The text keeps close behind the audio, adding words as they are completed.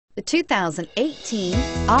The 2018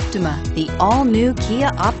 Optima. The all-new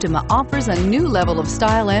Kia Optima offers a new level of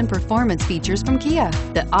style and performance features from Kia.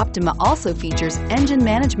 The Optima also features engine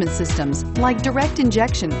management systems like direct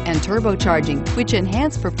injection and turbocharging, which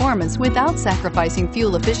enhance performance without sacrificing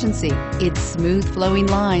fuel efficiency. Its smooth flowing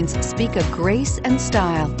lines speak of grace and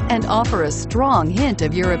style and offer a strong hint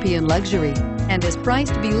of European luxury, and is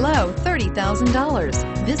priced below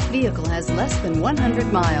 $30,000. This vehicle has less than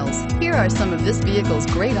 100 miles. Here are some of this vehicle's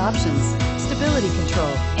great options: stability control,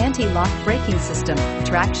 anti-lock braking system,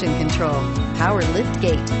 traction control, power lift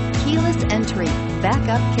gate, keyless entry,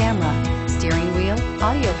 backup camera, steering wheel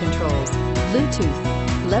audio controls,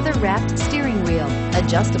 Bluetooth, leather-wrapped steering wheel,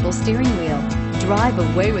 adjustable steering wheel. Drive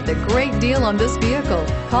away with a great deal on this vehicle.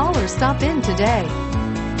 Call or stop in today.